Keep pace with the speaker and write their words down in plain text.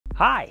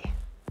Hi,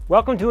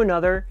 welcome to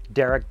another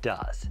Derek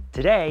Does.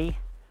 Today,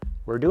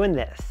 we're doing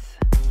this.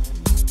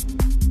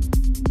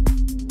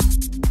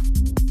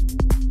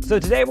 So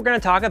today we're going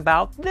to talk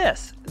about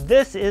this.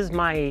 This is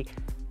my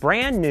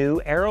brand new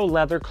Aero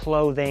Leather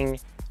Clothing,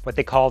 what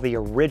they call the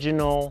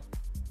original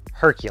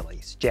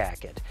Hercules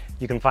jacket.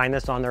 You can find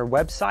this on their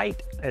website.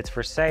 It's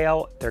for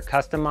sale. They're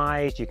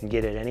customized. You can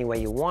get it any way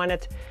you want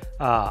it.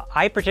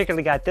 I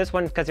particularly got this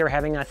one because they were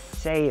having a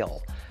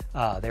sale.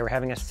 They're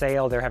having the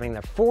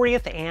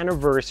 40th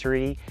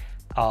anniversary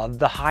of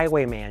the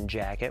Highwayman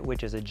jacket,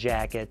 which is a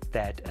jacket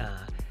that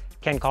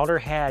Ken Calder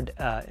had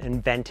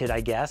invented,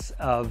 I guess,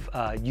 of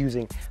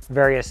using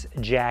various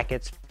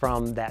jackets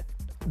from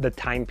the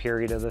time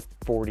period of the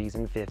 40s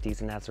and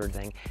 50s and that sort of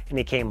thing. And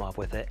he came up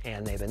with it,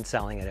 and they've been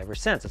selling it ever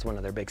since. It's one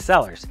of their big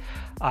sellers.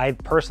 I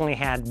personally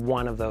had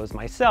one of those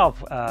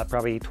myself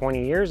probably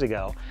 20 years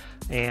ago,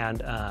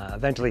 and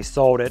eventually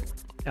sold it.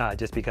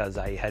 Just because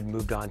I had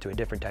moved on to a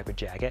different type of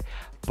jacket.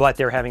 But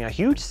they're having a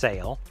huge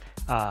sale.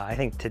 I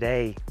think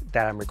today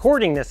that I'm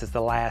recording this is the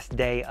last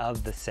day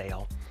of the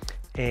sale.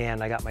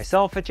 And I got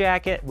myself a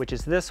jacket, which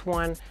is this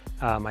one,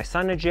 my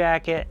son a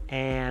jacket,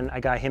 and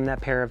I got him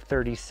that pair of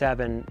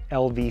 37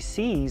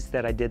 LVCs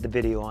that I did the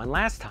video on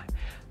last time.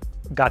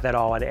 Got that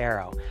all at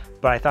Aero.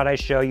 But I thought I'd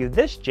show you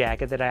this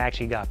jacket that I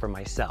actually got for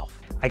myself.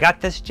 I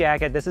got this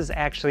jacket. This is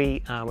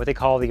actually what they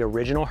call the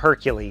original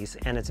Hercules,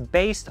 and it's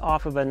based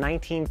off of a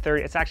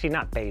 1930, it's actually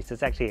not based,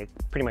 it's actually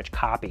pretty much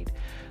copied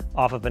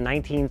off of a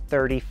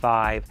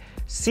 1935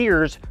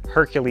 Sears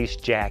Hercules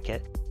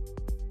jacket.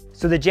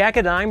 So the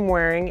jacket I'm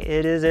wearing,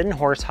 it is in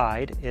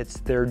horsehide. It's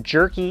their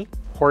jerky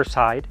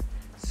horsehide.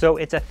 So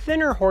it's a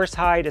thinner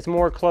horsehide. It's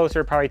more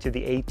closer probably to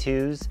the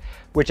A2s,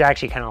 which I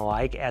actually kind of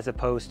like, as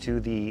opposed to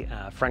the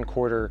front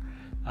quarter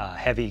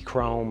heavy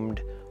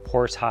chromed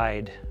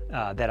horsehide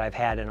that I've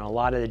had in a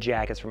lot of the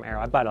jackets from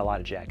Aero. I've bought a lot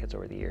of jackets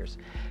over the years.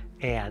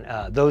 And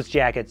those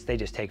jackets, they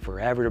just take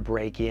forever to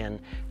break in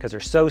because they're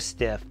so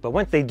stiff. But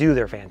once they do,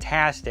 they're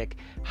fantastic.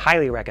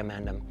 Highly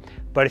recommend them.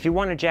 But if you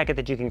want a jacket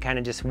that you can kind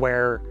of just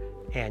wear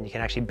and you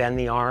can actually bend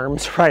the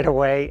arms right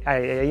away,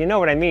 you know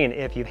what I mean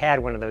if you've had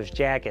one of those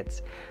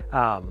jackets.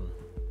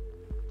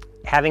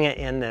 Having it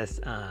in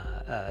this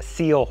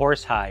seal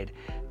horsehide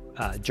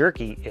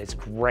jerky is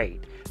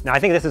great. Now I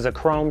think this is a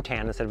chrome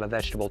tan instead of a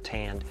vegetable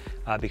tan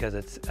because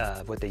it's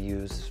what they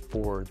use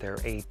for their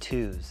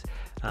A2s.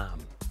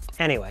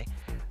 Anyway,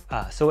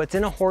 so it's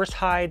in a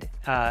horsehide.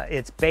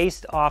 It's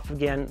based off,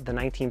 again, the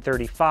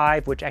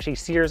 1935, which actually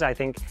Sears, I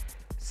think,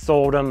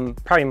 sold them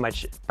probably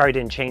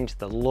didn't change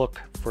the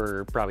look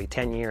for probably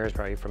 10 years,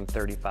 probably from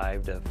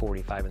 35 to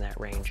 45 in that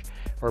range,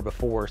 or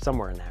before,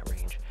 somewhere in that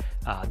range.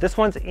 This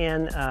one's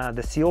in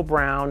the seal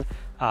brown.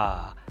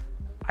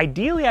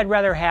 Ideally, I'd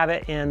rather have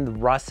it in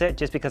russet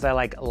just because I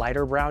like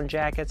lighter brown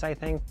jackets, I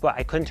think, but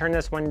I couldn't turn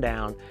this one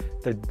down.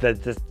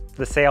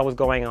 The sale was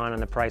going on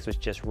and the price was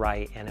just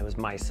right, and it was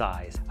my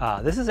size.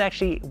 This is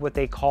actually what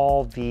they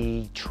call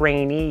the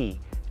trainee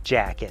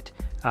jacket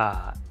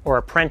or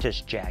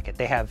apprentice jacket.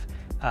 They have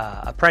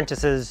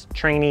apprentices,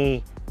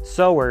 trainee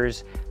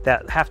sewers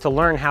that have to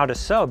learn how to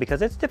sew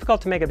because it's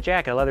difficult to make a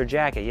jacket, a leather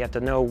jacket. You have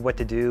to know what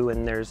to do,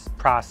 and there's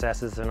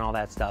processes and all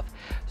that stuff.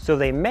 So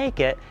they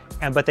make it,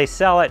 but they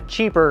sell it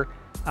cheaper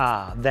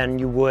than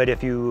you would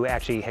if you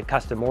actually had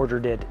custom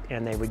ordered it,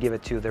 and they would give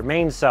it to their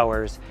main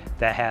sewers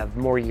that have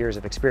more years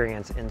of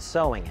experience in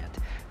sewing it.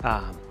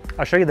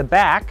 I'll show you the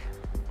back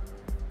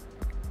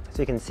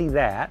so you can see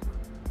that.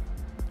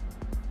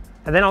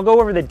 And then I'll go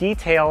over the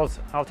details.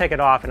 I'll take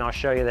it off and I'll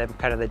show you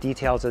kind of the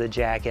details of the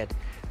jacket.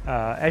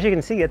 As you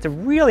can see, it's a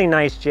really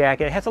nice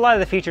jacket. It has a lot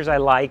of the features I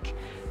like.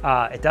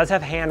 It does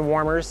have hand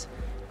warmers,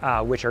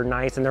 which are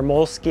nice, and they're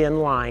moleskin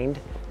lined.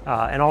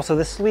 And also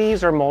the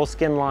sleeves are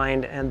moleskin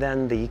lined, and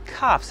then the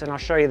cuffs, and I'll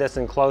show you this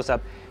in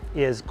close-up,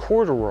 is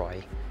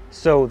corduroy,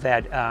 so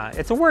that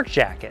it's a work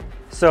jacket.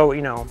 So,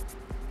 you know,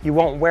 you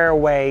won't wear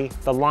away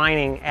the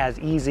lining as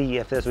easy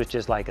if this was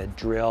just like a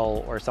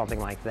drill or something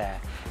like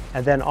that.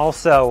 And then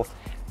also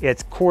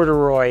it's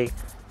corduroy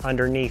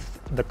underneath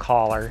the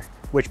collar,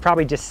 which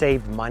probably just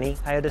saved money,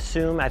 I'd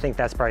assume. I think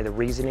that's probably the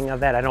reasoning of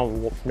that. I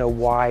don't know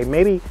why.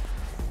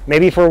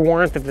 Maybe for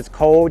warmth, if it's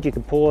cold, you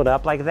can pull it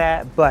up like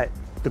that, but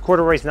the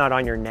corduroy's not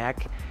on your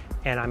neck,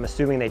 and I'm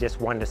assuming they just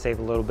wanted to save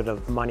a little bit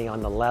of money on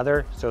the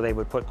leather, so they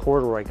would put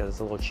corduroy because it's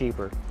a little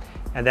cheaper.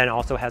 And then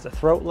also has a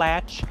throat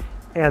latch,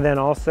 and then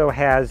also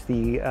has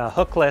the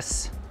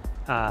hookless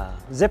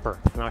zipper,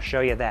 and I'll show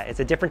you that. It's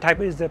a different type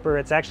of zipper.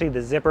 It's actually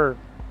the zipper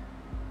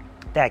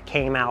that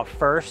came out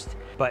first,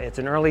 but it's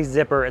an early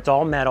zipper. It's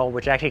all metal,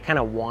 which I actually kind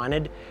of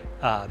wanted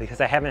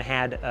because I haven't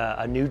had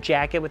a new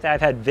jacket with that.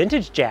 I've had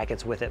vintage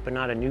jackets with it, but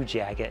not a new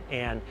jacket.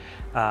 And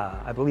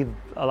I believe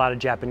a lot of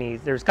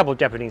there's a couple of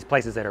Japanese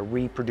places that are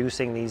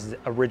reproducing these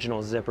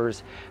original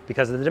zippers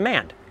because the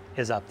demand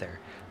is up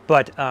there.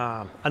 But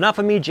enough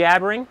of me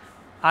jabbering.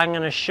 I'm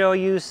gonna show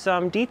you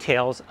some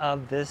details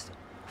of this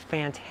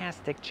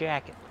fantastic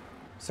jacket.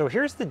 So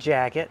here's the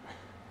jacket.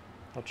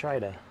 I'll try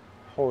to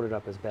hold it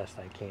up as best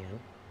I can.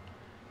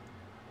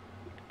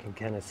 You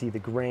can kind of see the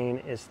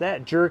grain. It's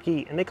that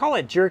jerky, and they call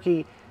it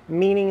jerky,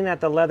 meaning that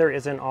the leather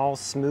isn't all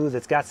smooth.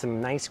 It's got some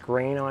nice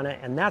grain on it,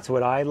 and that's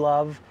what I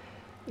love,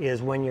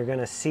 is when you're going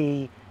to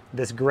see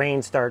this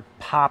grain start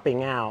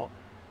popping out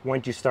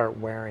once you start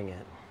wearing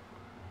it.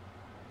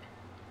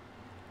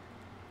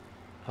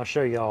 I'll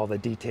show you all the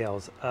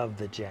details of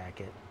the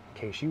jacket in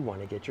case you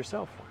want to get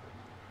yourself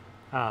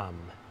one.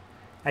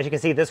 As you can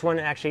see, this one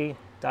actually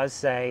does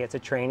say it's a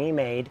trainee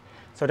made,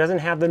 so it doesn't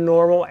have the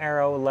normal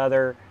Aero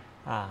Leather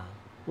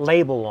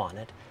label on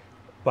it,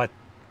 but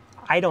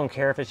I don't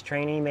care if it's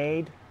trainee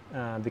made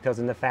because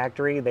in the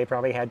factory they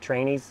probably had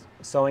trainees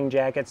sewing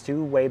jackets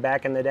too way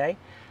back in the day.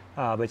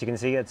 But you can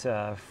see it's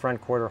a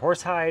front quarter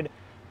horsehide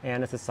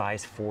and it's a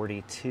size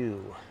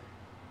 42.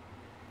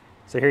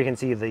 So here you can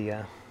see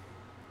the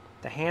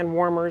hand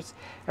warmers.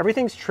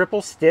 Everything's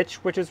triple stitch,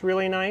 which is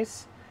really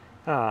nice.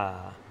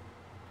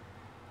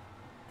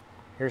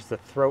 Here's the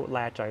throat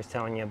latch I was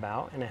telling you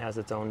about, and it has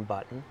its own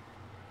button.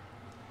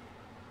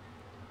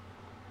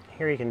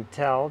 Here you can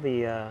tell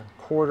the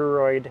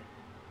corduroyed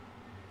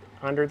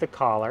under the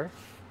collar,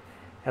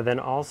 and then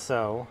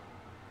also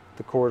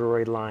the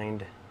corduroy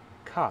lined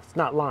cuffs.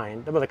 Not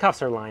lined, but the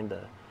cuffs are lined.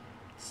 The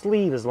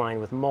sleeve is lined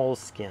with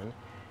moleskin,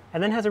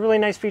 and then has a really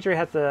nice feature. It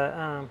has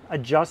the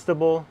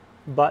adjustable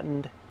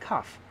buttoned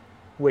cuff,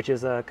 which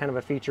is a kind of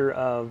a feature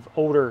of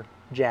older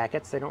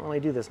jackets. They don't really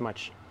do this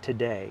much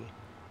today.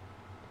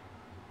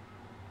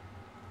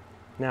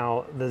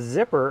 Now, the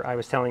zipper I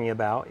was telling you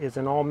about is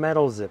an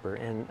all-metal zipper,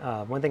 and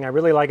one thing I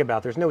really like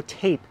about, there's no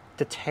tape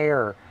to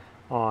tear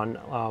on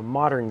a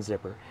modern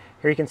zipper.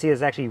 Here you can see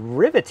it's actually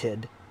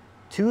riveted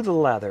to the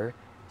leather,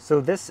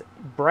 so this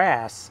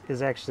brass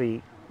is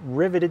actually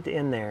riveted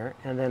in there,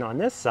 and then on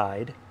this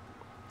side,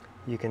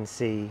 you can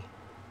see,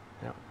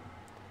 well,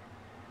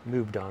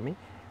 moved on me,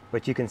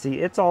 but you can see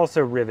it's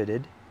also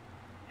riveted,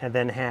 and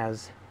then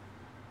has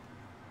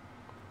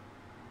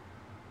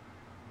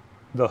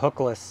the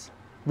hookless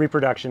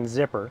reproduction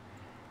zipper.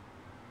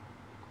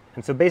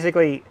 And so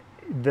basically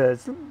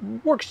this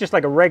works just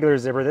like a regular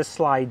zipper. This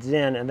slides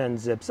in and then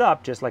zips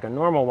up just like a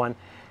normal one.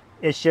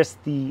 It's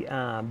just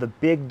the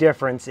big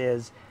difference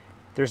is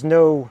there's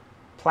no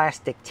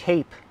plastic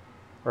tape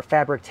or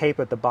fabric tape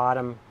at the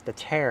bottom to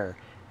tear.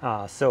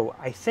 So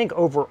I think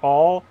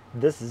overall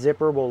this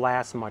zipper will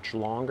last much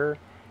longer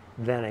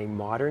than a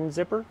modern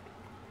zipper.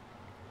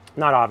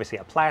 Not obviously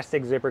a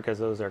plastic zipper because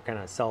those are kind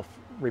of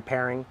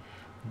self-repairing,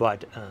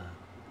 but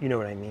you know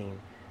what I mean.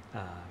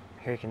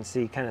 Here you can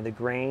see kind of the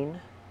grain.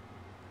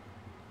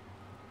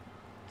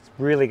 It's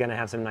really going to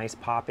have some nice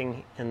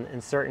popping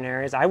in certain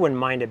areas. I wouldn't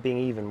mind it being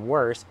even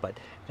worse, but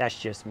that's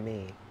just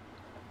me.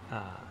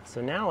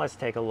 So now let's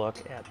take a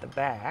look at the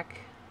back.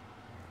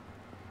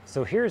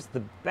 So here's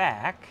the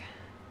back.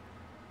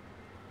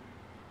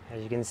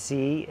 As you can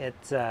see,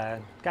 it's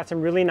got some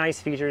really nice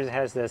features. It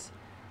has this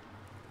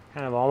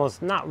kind of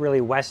almost not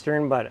really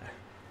Western, but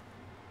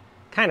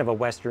kind of a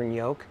Western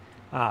yoke.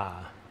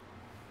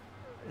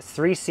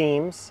 Three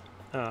seams,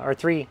 or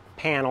three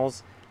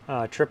panels,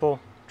 triple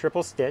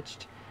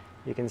stitched.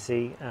 You can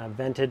see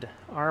vented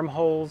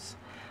armholes.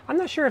 I'm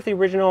not sure if the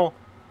original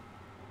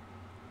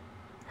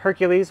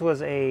Hercules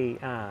was a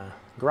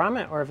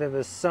grommet or if it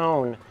was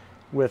sewn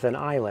with an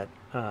eyelet.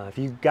 If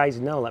you guys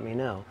know, let me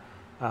know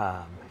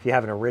if you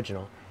have an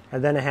original.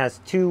 And then it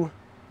has two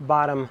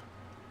bottom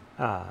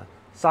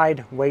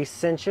side waist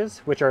cinches,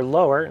 which are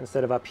lower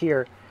instead of up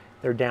here.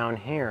 They're down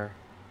here,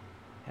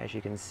 as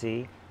you can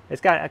see.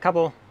 It's got a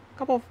couple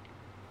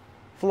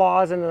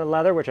flaws in the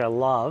leather, which I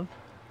love.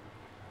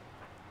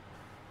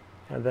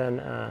 And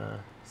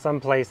then some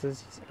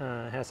places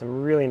has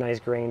some really nice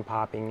grain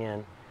popping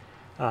in.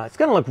 It's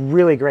going to look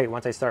really great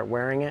once I start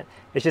wearing it.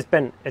 It's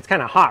kind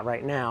of hot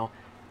right now,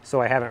 so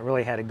I haven't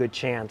really had a good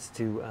chance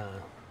to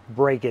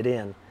break it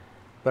in,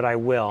 but I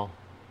will.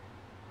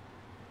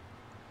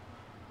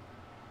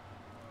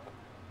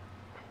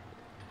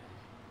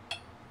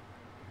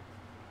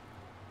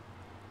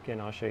 Again,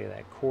 I'll show you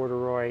that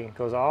corduroy. It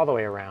goes all the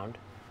way around.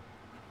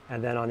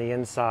 And then on the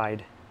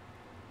inside,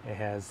 it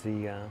has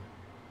the,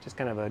 just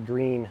kind of a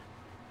green,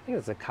 I think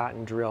it's a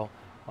cotton drill.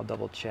 I'll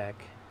double check.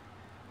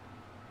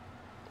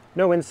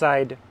 No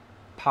inside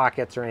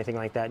pockets or anything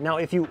like that. Now,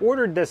 if you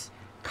ordered this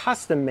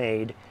custom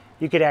made,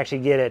 you could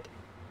actually get it,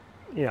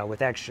 you know,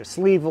 with extra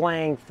sleeve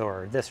length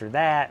or this or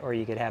that, or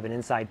you could have an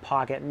inside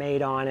pocket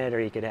made on it, or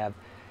you could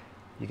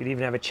even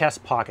have a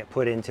chest pocket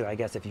put into it, I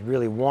guess, if you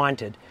really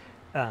wanted.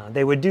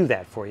 They would do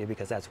that for you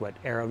because that's what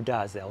Aero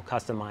does. They'll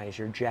customize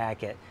your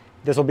jacket.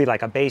 This will be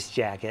like a base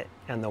jacket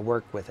and they'll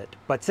work with it.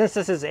 But since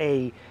this is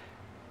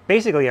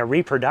basically a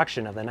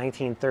reproduction of the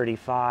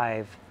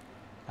 1935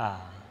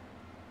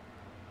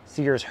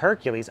 Sears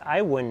Hercules,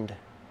 I wouldn't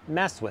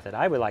mess with it.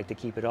 I would like to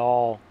keep it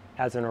all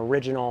as an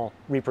original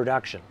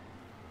reproduction.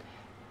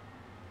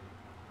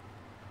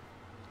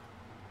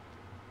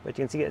 But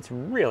you can see it's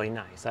really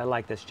nice. I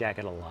like this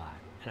jacket a lot,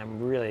 and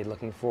I'm really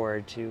looking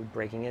forward to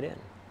breaking it in.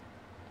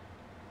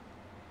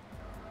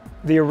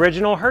 The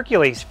original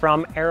Hercules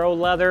from Aero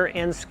Leather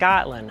in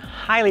Scotland.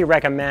 Highly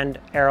recommend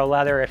Aero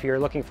Leather if you're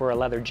looking for a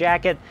leather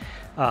jacket.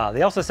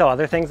 They also sell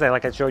other things.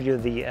 Like I showed you,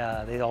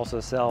 they also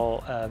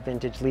sell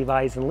vintage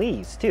Levi's and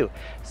Lee's too.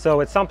 So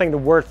it's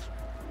something worth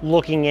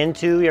looking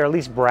into, or at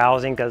least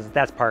browsing, because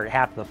that's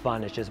half the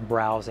fun is just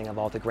browsing of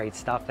all the great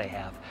stuff they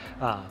have.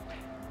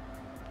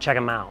 Check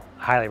them out.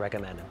 Highly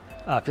recommend them.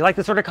 If you like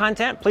this sort of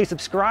content, please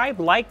subscribe,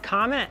 like,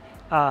 comment.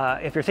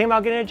 If you're thinking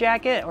about getting a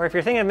jacket, or if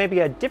you're thinking of maybe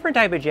a different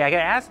type of jacket,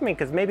 ask me,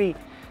 because maybe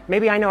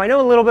I know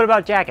a little bit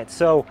about jackets.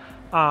 So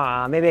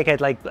maybe I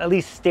could at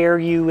least steer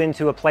you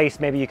into a place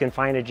maybe you can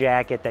find a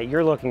jacket that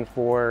you're looking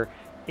for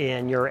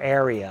in your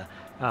area.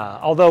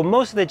 Although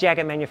most of the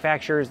jacket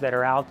manufacturers that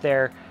are out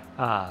there,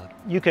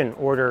 you can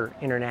order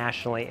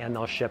internationally and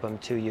they'll ship them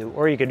to you,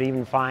 or you could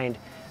even find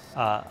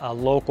a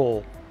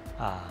local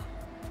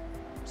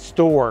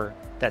store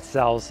that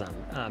sells them,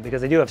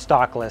 because they do have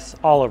stock lists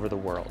all over the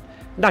world.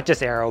 Not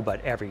just Aero,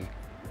 but every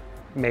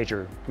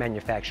major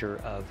manufacturer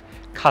of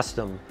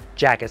custom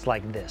jackets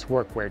like this,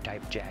 workwear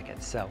type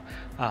jackets. So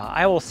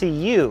I will see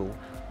you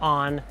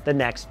on the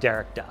next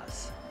Derek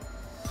Does.